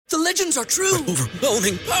The legends are true.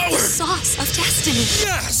 Overwhelming power! Sauce of destiny.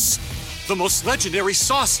 Yes! The most legendary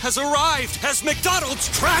sauce has arrived as McDonald's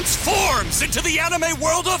transforms into the anime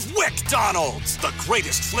world of WickDonald's. The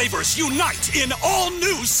greatest flavors unite in all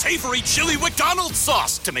new savory chili McDonald's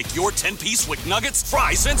sauce to make your 10-piece Wick Nuggets,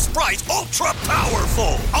 fries, and Sprite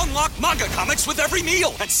ultra-powerful. Unlock manga comics with every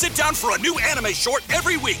meal and sit down for a new anime short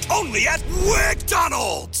every week only at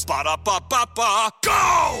WickDonald's. Ba-da-ba-ba-ba,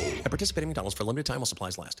 go! At participating McDonald's for a limited time while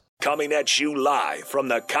supplies last. Coming at you live from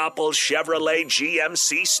the Koppel Chevrolet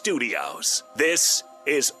GMC studios. This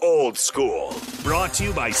is Old School, brought to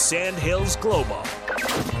you by Sandhills Global.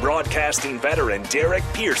 Broadcasting veteran Derek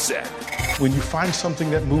Pearson. When you find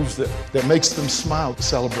something that moves them, that makes them smile,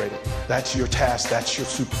 celebrate it. That's your task. That's your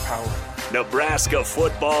superpower. Nebraska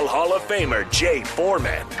Football Hall of Famer Jay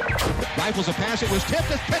Foreman. Rifles a pass. It was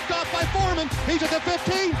tipped. It's picked off by Foreman. He's at the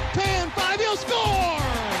 15, 10, 5. He'll score!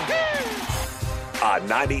 On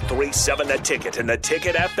 93.7 The Ticket and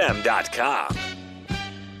theticketfm.com.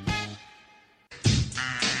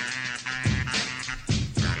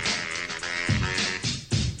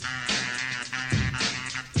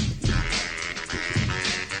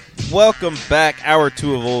 Welcome back. Hour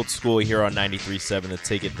 2 of Old School here on 93.7 The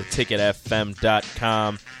Ticket,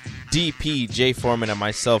 theticketfm.com. DP, Jay Foreman, and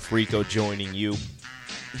myself, Rico, joining you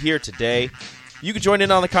here today. You can join in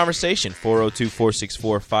on the conversation,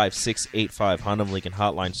 402-464-5685, Honda Lincoln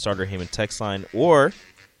Hotline, Starter Heyman text line, or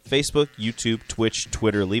Facebook, YouTube, Twitch,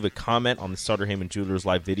 Twitter. Leave a comment on the Starter Heyman Jewelers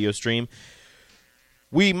live video stream.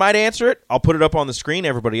 We might answer it. I'll put it up on the screen.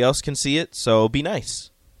 Everybody else can see it, so be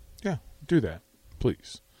nice. Yeah, do that,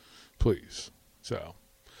 please. Please. So,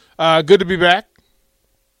 good to be back.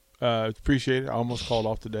 Appreciate it. I almost called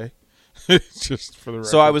off today. Just for the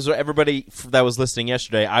record. So everybody that was listening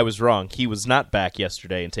yesterday, I was wrong. He was not back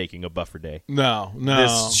yesterday and taking a buffer day. No.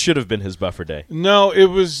 This should have been his buffer day. No, it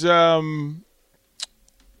was,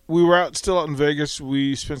 we were still out in Vegas.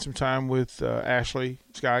 We spent some time with Ashley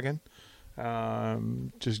Scoggin,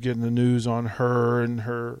 just getting the news on her and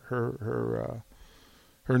her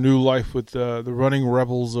new life with the Running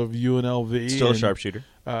Rebels of UNLV. Still a sharpshooter.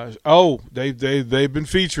 They've been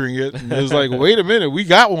featuring it. And it was like, wait a minute, we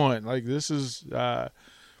got one. Like, this is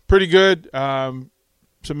pretty good. Some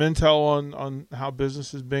intel on how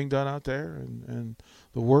business is being done out there and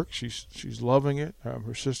the work. She's loving it.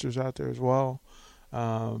 Her sister's out there as well.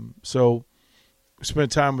 So we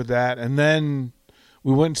spent time with that. And then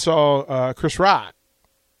we went and saw Chris Rock.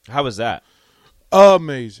 How was that?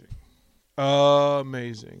 Amazing.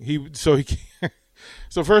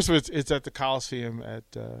 So first of all, it's at the Coliseum at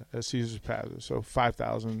Caesar's Palace. So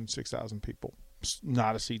 5,000, 6,000 people. It's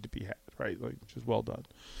not a seat to be had, right? Like, just well done.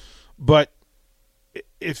 But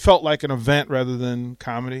it felt like an event rather than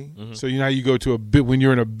comedy. Mm-hmm. So you go to when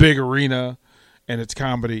you're in a big arena and it's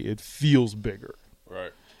comedy, it feels bigger.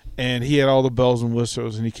 Right. And he had all the bells and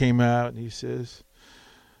whistles, and he came out and he says,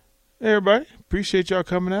 "Hey, everybody, appreciate y'all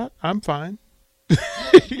coming out. I'm fine."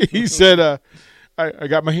 He said, I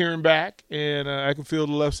got my hearing back, and I can feel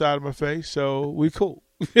the left side of my face, so we cool.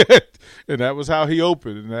 And that was how he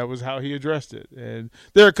opened, and that was how he addressed it. And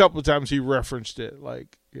there are a couple of times he referenced it,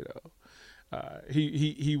 like,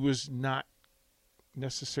 he was not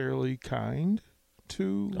necessarily kind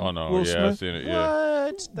to Will Smith. I've seen it,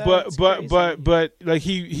 yeah. But like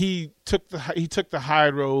he took the high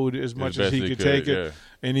road as much as he could take it. Yeah.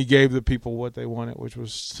 And he gave the people what they wanted, which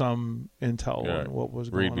was some intel on what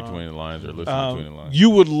was going on. Read between the lines or listen between the lines.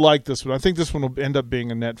 You would like this one. I think this one will end up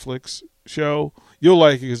being a Netflix show. You'll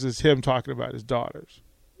like it because it's him talking about his daughters.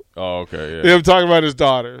 Oh, okay, yeah. Him talking about his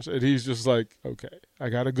daughters. And he's just like, okay, I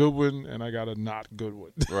got a good one and I got a not good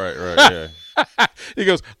one. Right, yeah. He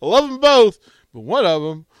goes, I love them both, but one of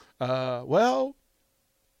them,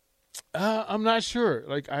 I'm not sure.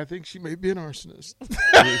 Like, I think she may be an arsonist.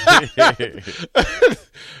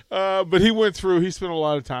 But he spent a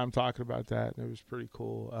lot of time talking about that, and it was pretty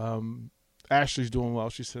cool. Ashley's doing well.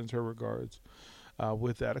 She sends her regards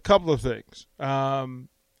with that. A couple of things.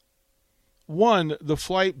 One, the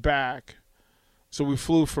flight back. So we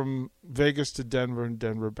flew from Vegas to Denver and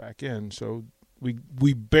Denver back in. So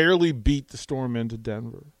we barely beat the storm into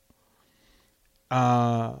Denver.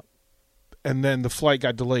 And then the flight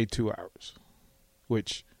got delayed 2 hours,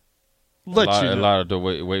 which a lot of the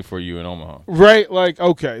wait for you in Omaha. Right? Like,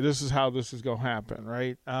 okay, this is how this is going to happen,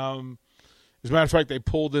 right? As a matter of fact, they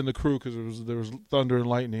pulled in the crew because there was thunder and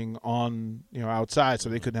lightning on outside, so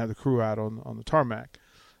they couldn't have the crew out on the tarmac.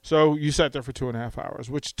 So you sat there for 2.5 hours,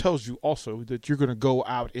 which tells you also that you're going to go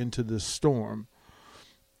out into this storm.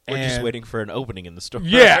 We're just waiting for an opening in the storm.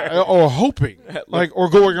 Yeah, or hoping, or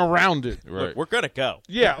going around it. Right. Look, we're gonna go.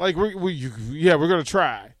 Yeah, like we're going to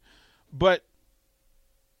try. But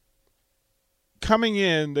coming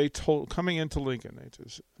into Lincoln, they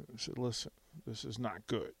just said, "Listen, this is not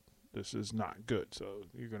good. This is not good. So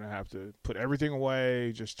you're going to have to put everything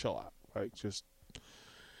away. Just chill out, right?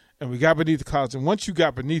 And we got beneath the clouds. And once you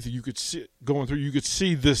got beneath it, you could see going through. You could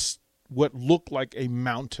see this what looked like a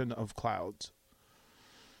mountain of clouds,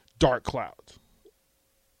 dark clouds,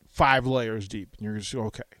 5 layers deep. And you're just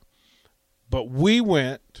okay. But we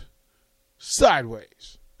went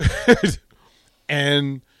sideways,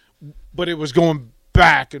 but it was going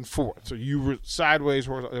back and forth. So you were sideways,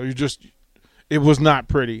 it was not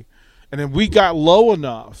pretty. And then we got low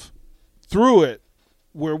enough through it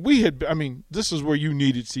where this is where you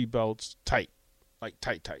needed seatbelts tight,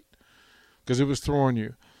 because it was throwing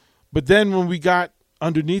you. But then when we got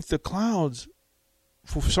underneath the clouds,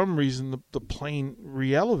 for some reason the plane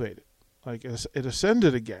re-elevated, like it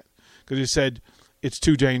ascended again, because it said it's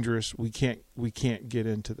too dangerous. We can't get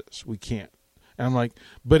into this. We can't. And I'm like,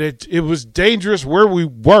 but it was dangerous where we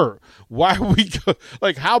were. Why we go,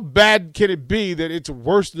 like, how bad can it be that it's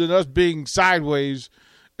worse than us being sideways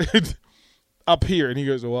up here? And he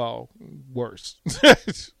goes, well, worse.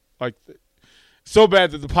 Like, so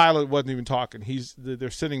bad that the pilot wasn't even talking. They're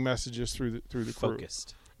sending messages through the crew.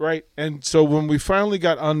 Focused. Right. And so when we finally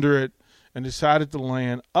got under it and decided to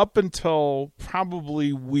land, up until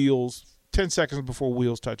probably 10 seconds before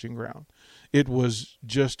wheels touching ground, it was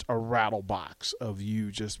just a rattle box of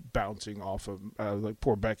you just bouncing off of like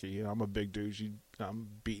poor Becky. I'm a big dude. I'm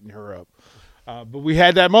beating her up. But we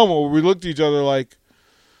had that moment where we looked at each other like,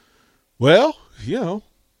 well,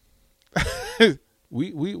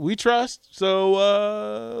 we trust.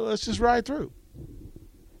 So let's just ride through.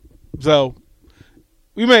 So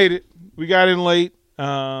we made it. We got in late.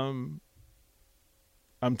 I'm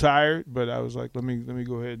tired, but I was like, let me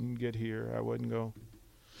go ahead and get here. I wasn't going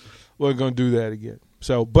to do that again.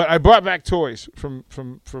 So, but I brought back toys from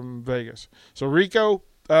Vegas. So Rico,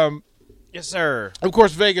 yes, sir. Of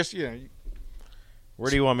course, Vegas. Where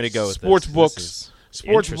do you want me to go with sports this? books,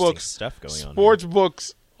 sports books, stuff going on. Sports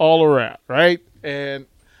books all around, right? And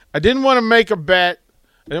I didn't want to make a bet.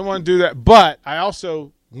 I didn't want to do that, but I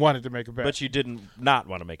also wanted to make a bet. But you didn't not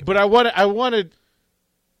want to make a bet. But I wanted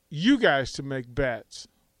you guys to make bets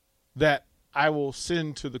that I will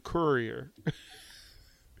send to the courier.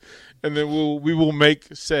 And then we will make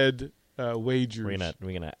said wagers.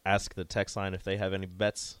 We're gonna ask the text line if they have any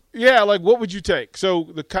bets. Yeah, like what would you take?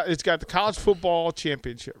 So it's got the college football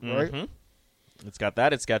championship, right? Mm-hmm. It's got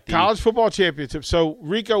that. It's got the college football championship. So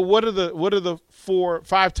Rico, what are the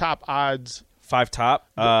 5 top odds? 5 top.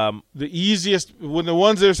 The easiest, when the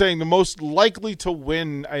ones they're saying the most likely to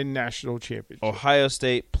win a national championship. Ohio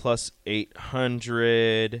State plus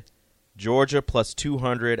 800, Georgia plus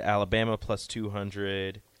 200, Alabama plus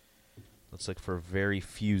 200. Looks like for very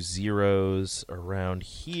few zeros around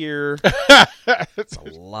here. It's a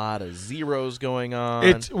lot of zeros going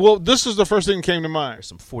on. Well, this is the first thing that came to mind. There's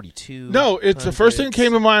some 42. No, it's the first thing that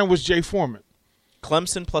came to mind was Jay Foreman.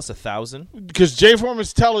 Clemson plus 1,000. Because Jay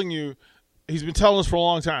Foreman's telling you, he's been telling us for a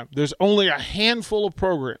long time, there's only a handful of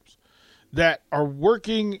programs that are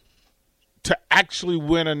working to actually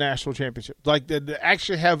win a national championship. Like, they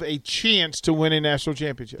actually have a chance to win a national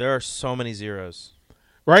championship. There are so many zeros.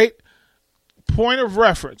 Right? Point of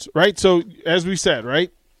reference, right? So, as we said, right?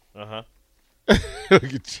 Uh-huh.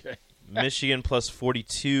 Look at Jay. Michigan plus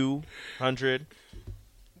 4,200.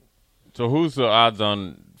 So who's the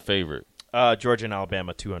odds-on favorite? Georgia and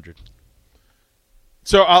Alabama, 200.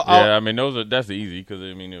 So that's easy because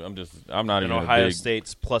I'm not even Ohio a big...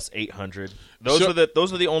 State's plus 800. Those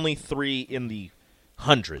are the only 3 in the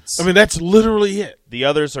hundreds. I mean, that's literally it. The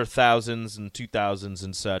others are thousands and 2,000s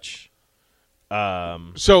and such.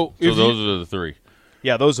 So those are the 3.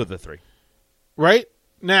 Yeah, those are the 3. Right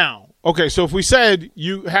now, okay. So if we said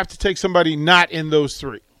you have to take somebody not in those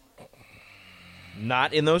 3.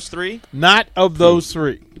 Not in those 3? Not of those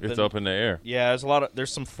 3. It's up in the air. Yeah,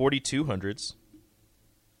 there's some 4,200s.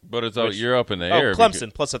 But you're up in the air.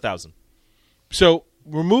 Clemson plus 1,000. So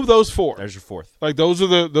remove those 4. There's your 4th. Like those are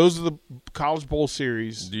the College Bowl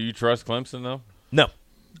series. Do you trust Clemson though? No,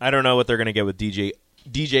 I don't know what they're going to get with DJ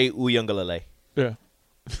Uiagalelei. Yeah.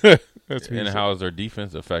 That's and how is their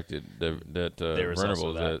defense affected? That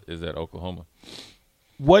Venerable is at Oklahoma.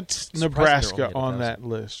 What's Nebraska on that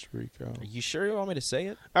list, Rico? Are you sure you want me to say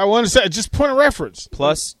it? I want to say just point of reference.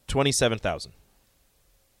 Plus 27,000.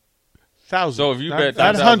 So if you bet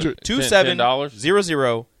 $100,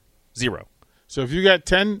 $27,000. So if you got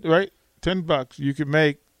 $10, you could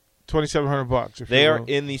make $2,700. They are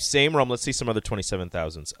in the same realm. Let's see some other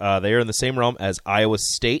 27,000s. They are in the same realm as Iowa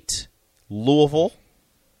State, Louisville,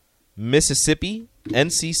 Mississippi,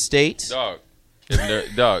 NC State. Dog,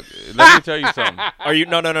 let me tell you something. Are you?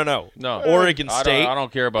 No. No. Oregon State. I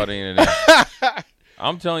don't care about any of that.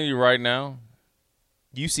 I'm telling you right now.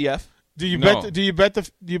 UCF. Do you bet the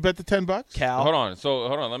 $10? Cal. Hold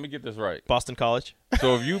on. Let me get this right. Boston College.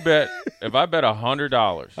 So if I bet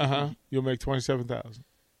 $100, you'll make $27,000.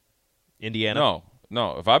 Indiana.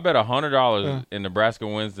 No. If I bet $100 and Nebraska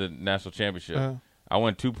wins the national championship, I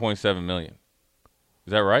win $2.7 million.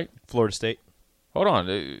 Is that right? Florida State. Hold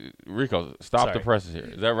on, Rico. Stop the presses here.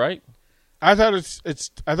 Is that right? I thought it's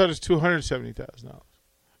 $270,000.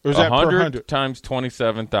 Or is that per 100 times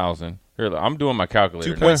 27,000? Here, I'm doing my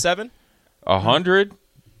calculator. 2.7. 100.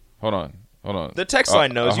 Hold on. The text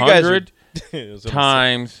line knows. You guys are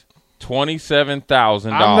times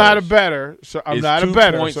 $27,000. I'm not a bettor, so I'm not a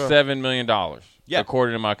bettor. $2.7 million. Yeah,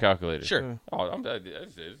 according to my calculator. Sure.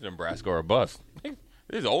 It's Nebraska or a bust.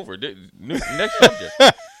 It's over. Next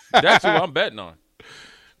subject. That's who I'm betting on.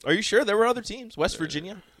 Are you sure there were other teams? West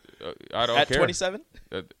Virginia. I don't care. At 27.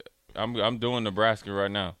 I'm doing Nebraska right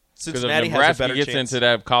now. Cincinnati if Nebraska has a better gets chance. into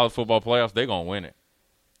that college football playoffs, they're gonna win it.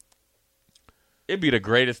 It'd be the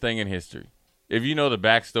greatest thing in history if you know the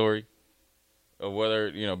backstory of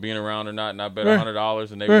whether being around or not. And I bet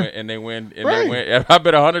 $100 and they win. And I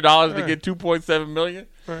bet $100 to get $2.7 million.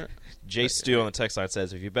 Right. Jay Stu on the text line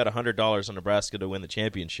says, if you bet $100 on Nebraska to win the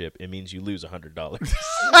championship, it means you lose $100.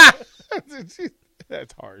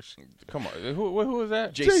 That's harsh. Come on, who is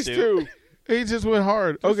that? Jay Stu. He just went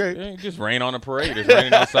hard. Okay, just rain on a parade. It's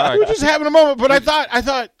raining outside. We're just having a moment. But I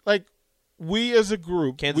thought like we as a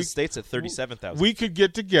group, Kansas State's at 37,000. We could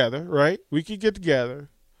get together, right? We could get together.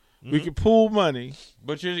 Mm-hmm. We could pool money.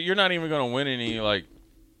 But you're not even going to win any like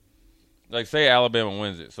say Alabama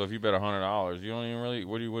wins it. So if you bet $100, you don't even really.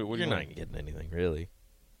 What do you? You're not getting anything really.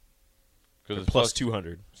 Because it's plus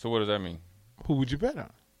 200. So what does that mean? Who would you bet on?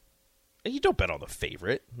 You don't bet on the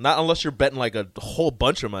favorite. Not unless you're betting like a whole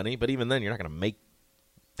bunch of money. But even then, you're not going to make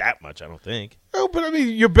that much, I don't think. Oh, but I mean,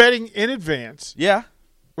 you're betting in advance. Yeah.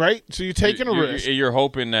 Right? So you're taking a risk. You're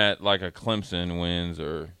hoping that like a Clemson wins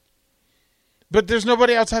or. But there's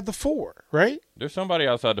nobody outside the 4, right? There's somebody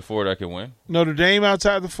outside the 4 that can win. Notre Dame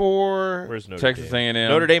outside the 4. Where's Notre Texas Dame? A&M.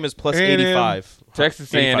 Notre Dame is plus 85.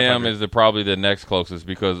 Texas A&M is probably the next closest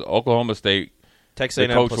because Oklahoma State, Texas the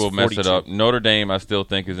A&M coach plus will mess 42. it up. Notre Dame, I still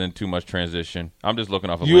think, is in too much transition. I'm just looking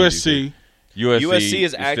off of USC. USC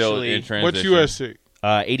is actually still in transition. What's USC?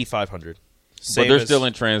 8,500. But they're still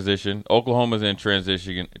in transition. Oklahoma's in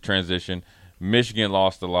transition. Michigan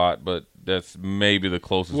lost a lot, but that's maybe the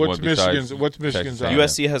closest one besides What's Michigan's odds?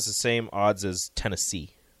 USC has the same odds as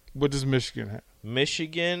Tennessee. What does Michigan have?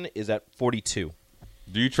 Michigan is at 42.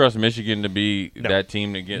 Do you trust Michigan to be No. that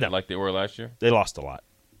team again like they were last year? They lost a lot.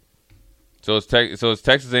 So it's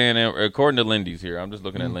Texas A&M, according to Lindy's here. I'm just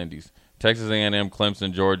looking at Lindy's. Texas A&M,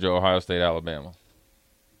 Clemson, Georgia, Ohio State, Alabama.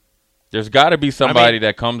 There's got to be somebody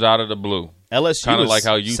that comes out of the blue. LSU kind of was like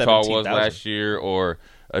how Utah was 17,000. last year, or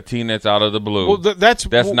a team that's out of the blue. Well, that's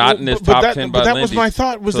not in this top 10 by But that Lindy's. was my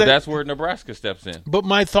thought. So that's where Nebraska steps in. But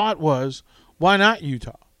my thought was, why not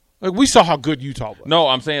Utah? Like we saw how good Utah was. No,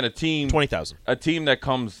 I'm saying a team 20,000. A team that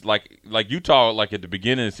comes like Utah, like at the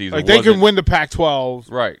beginning of the season, like they can win the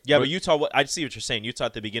Pac-12, right? Yeah, but Utah. I see what you're saying. Utah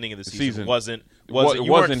at the beginning of the season wasn't you wasn't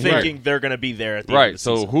weren't here. thinking they're going to be there at the right. end of the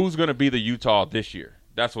season. So who's going to be the Utah this year?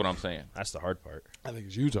 That's what I'm saying. That's the hard part. I think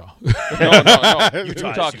it's Utah. No.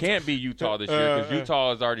 Utah can't be Utah this year because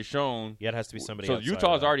Utah has already shown. Yeah, it has to be somebody. So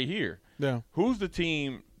Utah's already here. Yeah. Who's the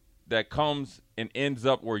team that comes and ends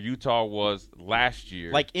up where Utah was last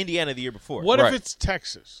year? Like Indiana the year before. What if it's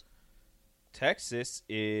Texas? Texas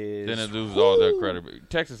is then it loses all that credit.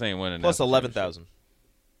 Texas ain't winning. plus 11,000.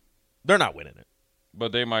 They're not winning it.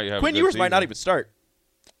 But they might have. Quinn Ewers might not even start.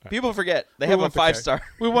 People forget they have a 5-star.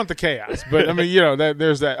 We want the chaos, but I mean,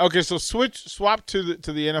 there's that. Okay, so swap to the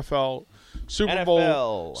NFL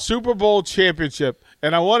Super Bowl championship,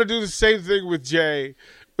 and I want to do the same thing with Jay.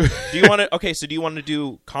 Do you want to? Okay, so do you want to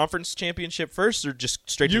do conference championship first, or just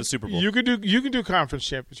straight to the Super Bowl? You can do conference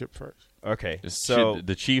championship first. Okay, so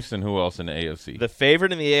the Chiefs and who else in the AFC? The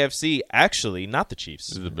favorite in the AFC, actually, not the Chiefs.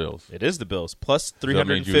 This is the Bills. It is the Bills, plus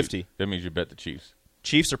 350. That means you bet the Chiefs.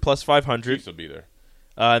 Chiefs are plus 500. Chiefs will be there.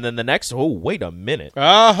 And then the next, wait a minute.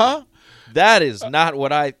 Uh-huh. That is not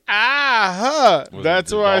what I...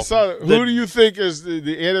 That's where I saw it. Who do you think is the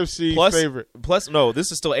NFC favorite? No,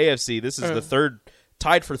 this is still AFC. This is the third,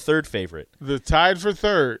 tied for third favorite. The tied for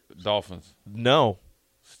third. Dolphins. No.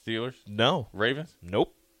 Steelers. No. Ravens.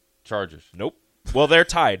 Nope. Chargers. Nope. Well, they're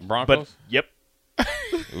tied. Broncos. But, yep.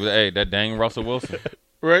 Hey, that dang Russell Wilson.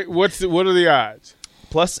 Right. What are the odds?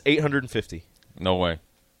 Plus 850. No way.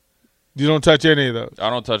 You don't touch any of those. I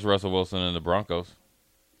don't touch Russell Wilson and the Broncos.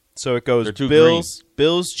 So it goes They're too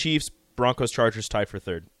Bills, Chiefs, Broncos, Chargers tied for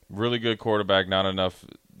third. Really good quarterback, not enough.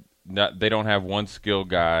 They don't have one skilled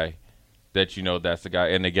guy that you know that's the guy,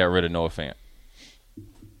 and they got rid of Noah Fant.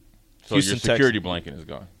 So Houston your security blanket is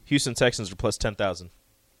gone. Houston Texans are plus 10,000.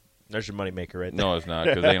 There's your moneymaker right there. No, it's not,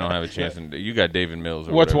 because they don't have a chance. You got David Mills.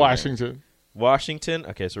 Or What's whatever Washington? Washington.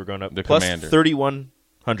 Okay, so we're going up. The plus Commanders.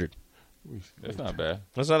 3,100. That's not bad.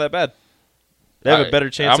 That's not that bad. They have a better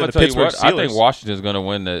chance than the Pittsburgh Steelers. I think Washington's going to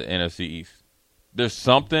win the NFC East. There's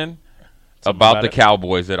something about the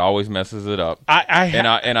Cowboys that always messes it up.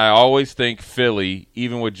 I always think Philly,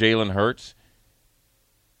 even with Jalen Hurts,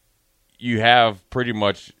 you have pretty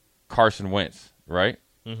much Carson Wentz, right?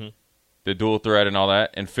 Mm-hmm. The dual threat and all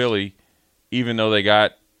that. And Philly, even though they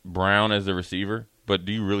got Brown as the receiver, but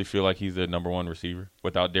do you really feel like he's the number one receiver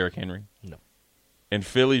without Derrick Henry? No. And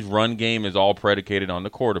Philly's run game is all predicated on the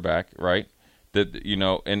quarterback, right? That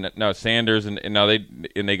and now Sanders and now they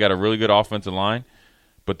got a really good offensive line,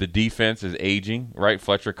 but the defense is aging, right?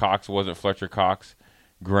 Fletcher Cox wasn't Fletcher Cox.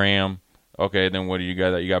 Graham, okay, then what do you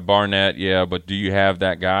got? You got Barnett, yeah, but do you have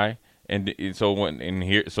that guy? And so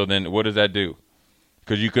then what does that do?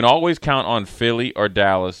 Because you can always count on Philly or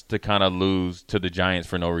Dallas to kind of lose to the Giants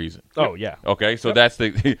for no reason. Oh yeah. Okay, so that's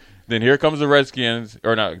the. Then here comes the Redskins,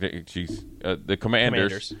 or not? The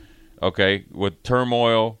Commanders. Okay, with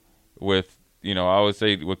turmoil, with I would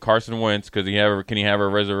say with Carson Wentz, because can he have a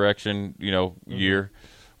resurrection year,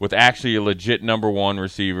 with actually a legit number one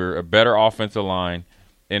receiver, a better offensive line,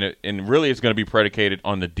 and really it's going to be predicated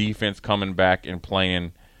on the defense coming back and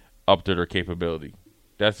playing up to their capability.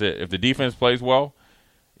 That's it. If the defense plays well,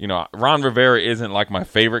 Ron Rivera isn't like my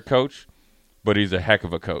favorite coach, but he's a heck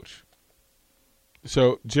of a coach.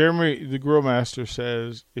 So Jeremy, the Grill Master,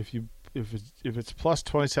 says if it's plus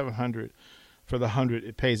 2,700 for the 100,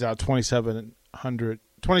 it pays out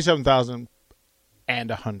 27,000 and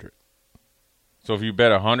 100. So if you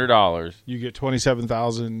bet $100, you get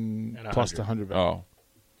 27,000 plus the 100 bet. Oh,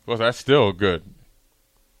 well, that's still good.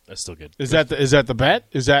 That's still good. Is that the bet?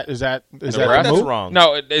 Is that that's move? wrong?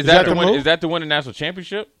 No, is that the to win? move? Is that to win a national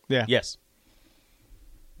championship? Yeah. Yes.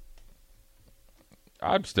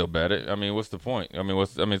 I'd still bet it. I mean, what's the point? I mean,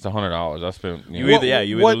 it's $100. I spent. You either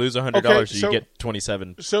lose $100 or you get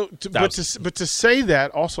 27. So, but to say that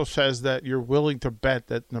also says that you're willing to bet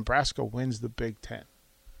that Nebraska wins the Big Ten.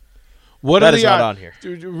 That is not on here.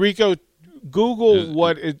 Rico, Google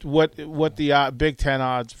what the Big Ten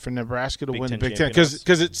odds for Nebraska to win the Big Ten,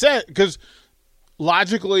 because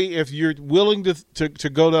logically, if you're willing to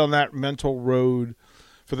go down that mental road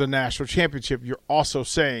for the national championship, you're also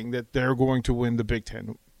saying that they're going to win the Big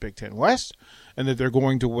Ten West, and that they're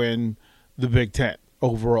going to win the Big Ten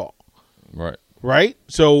overall. Right.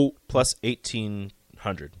 So plus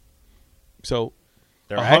 1,800. So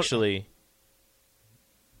they're actually.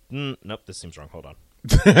 Nope, this seems wrong. Hold on.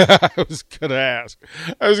 I was gonna ask.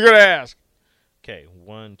 Okay,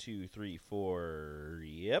 1, 2, 3, 4.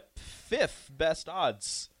 Yep, fifth best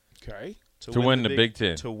odds. Okay, to win the Big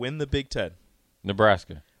Ten. To win the Big Ten.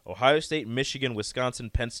 Nebraska, Ohio State, Michigan, Wisconsin,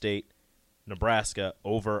 Penn State, Nebraska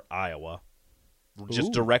over Iowa,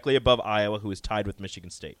 just directly above Iowa, who is tied with Michigan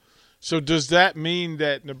State. So does that mean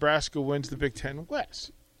that Nebraska wins the Big Ten West?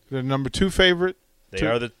 The number 2 favorite. They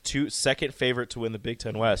are the second favorite to win the Big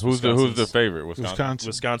Ten West. Who's the favorite?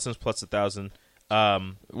 Wisconsin's plus 1,000.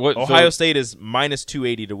 Ohio State is minus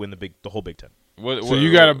 280 to win the whole Big Ten. So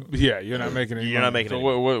you gotta, you're not making any. You're not making. So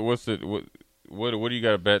what do you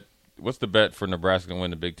got to bet? What's the bet for Nebraska to win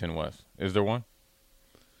the Big Ten West? Is there one,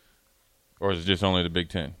 or is it just only the Big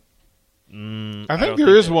Ten? I think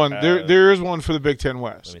there is one. There is one for the Big Ten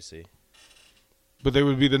West. Let me see. But they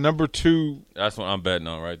would be the number 2. That's what I'm betting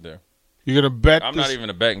on right there. You're gonna bet. I'm not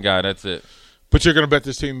even a betting guy. That's it. But you're gonna bet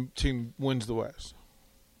this team wins the West.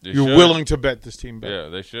 You're should. willing to bet this team. Yeah,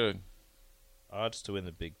 they should. Odds to win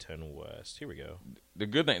the Big Ten West. Here we go. The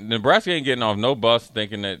good thing, Nebraska ain't getting off no bus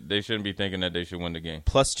thinking that they shouldn't be thinking that they should win the game.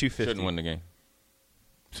 Plus 250. Shouldn't win the game.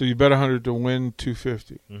 So you bet 100 to win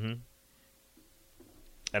 250. Mm-hmm.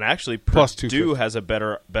 And actually, plus Purdue has a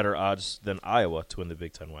better odds than Iowa to win the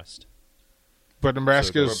Big Ten West. But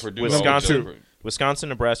Nebraska's Wisconsin,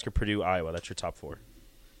 Nebraska, Purdue, Iowa. That's your top 4.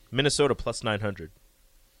 Minnesota plus 900.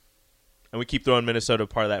 And we keep throwing Minnesota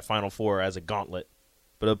part of that Final Four as a gauntlet.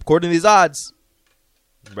 But according to these odds,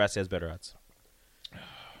 Nebraska has better odds.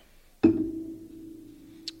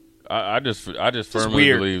 I just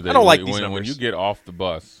firmly believe that I don't like these numbers. When you get off the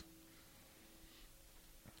bus,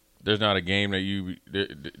 there's not a game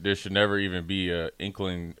that there should never even be an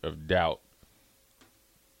inkling of doubt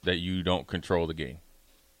that you don't control the game.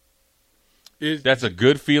 That's a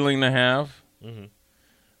good feeling to have,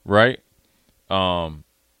 right? We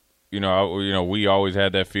always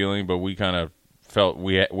had that feeling, but we kind of felt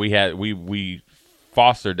we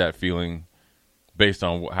fostered that feeling based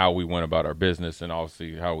on how we went about our business and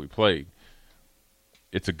obviously how we played.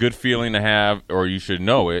 It's a good feeling to have, or you should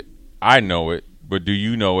know it. I know it, but do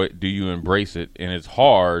you know it? Do you embrace it? And it's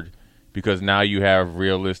hard because now you have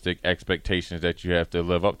realistic expectations that you have to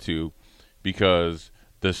live up to because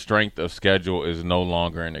the strength of schedule is no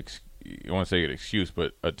longer I want to say an excuse,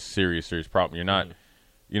 but a serious problem. You're not,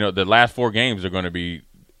 the last 4 games are going to be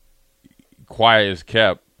quiet as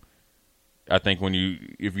kept. I think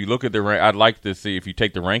if you look at I'd like to see if you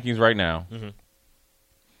take the rankings right now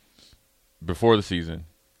before the season,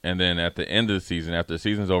 and then at the end of the season, after the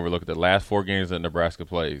season's over, look at the last 4 games that Nebraska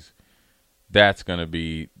plays. That's going to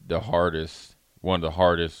be one of the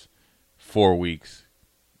hardest 4 weeks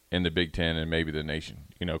in the Big Ten and maybe the nation,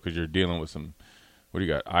 because you're dealing with some, what do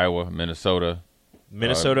you got, Iowa, Minnesota,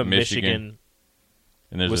 Michigan,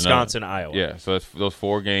 and there's Wisconsin, Iowa. Yeah, so that's those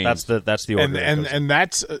 4 games. That's the order. And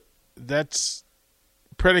that's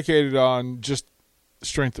predicated on just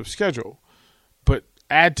strength of schedule. But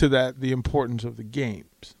add to that the importance of the games.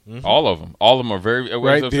 All of them are very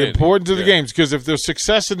right. The importance of the games, because if there's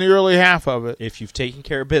success in the early half of it, if you've taken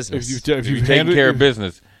care of business, if you've taken care of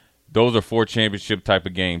business, those are 4 championship type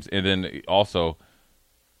of games, and then also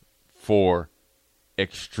 4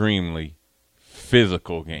 extremely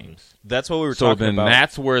physical games. That's what we were talking about. So then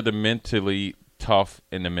that's where the mentally tough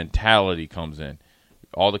and the mentality comes in.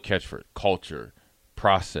 All the catch for culture,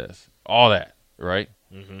 process, all that, right?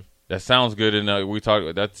 That sounds good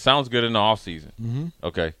that sounds good in the off season.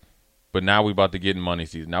 Okay. But now we about to get in money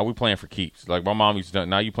season. Now we playing for keeps. Like my mom used to.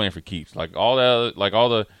 Now you playing for keeps. Like all the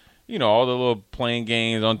little playing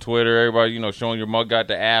games on Twitter. Everybody, showing your mug got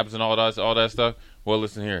the abs and all that stuff. Well,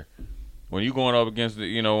 listen here. When you going up against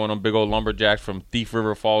one of them big old lumberjacks from Thief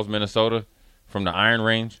River Falls, Minnesota, from the Iron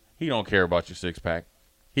Range, he don't care about your 6-pack.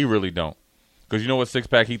 He really don't. Because you know what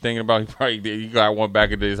 6-pack he thinking about? He got one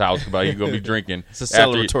back into his house about he's going to be drinking. It's a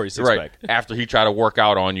celebratory 6-pack. Right, after he tried to work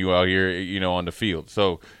out on you out here, on the field.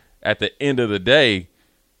 So at the end of the day,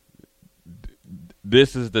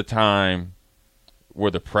 this is the time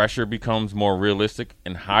where the pressure becomes more realistic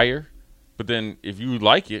and higher. But then if you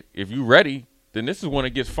like it, if you're ready, then this is when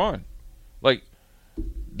it gets fun. Like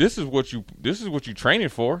this is what you training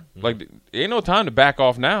for. Like ain't no time to back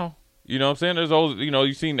off now. You know what I'm saying? There's always, I know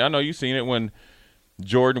you've seen it when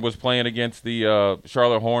Jordan was playing against the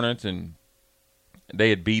Charlotte Hornets and they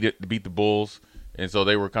had beat the Bulls, and so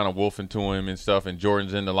they were kind of wolfing to him and stuff, and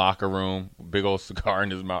Jordan's in the locker room, big old cigar in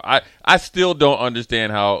his mouth. I still don't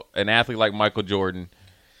understand how an athlete like Michael Jordan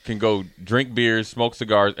can go drink beers, smoke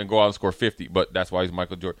cigars, and go out and score 50, but that's why he's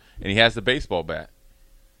Michael Jordan. And he has the baseball bat.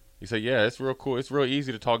 He said, yeah, it's real cool. It's real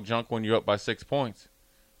easy to talk junk when you're up by 6 points.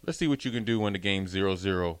 Let's see what you can do when the game's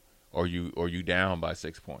 0-0. Or you down by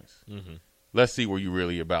 6 points. Let's see where you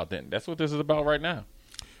really about then. That's what this is about right now.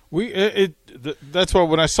 That's why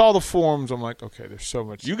when I saw the forums, I'm like, okay, there's so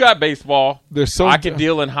much. You got baseball. I can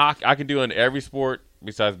deal in hockey. I can deal in every sport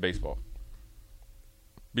besides baseball.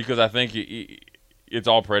 Because I think it's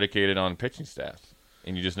all predicated on pitching staffs,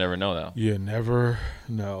 and you just never know now. You never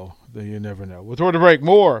know. You never know. We'll throw the break.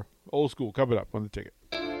 More Old School coming up on the ticket.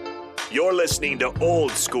 You're listening to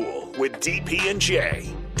Old School with DP and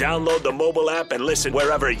J. Download the mobile app and listen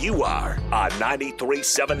wherever you are on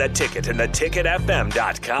 93.7 The Ticket and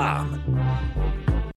theticketfm.com.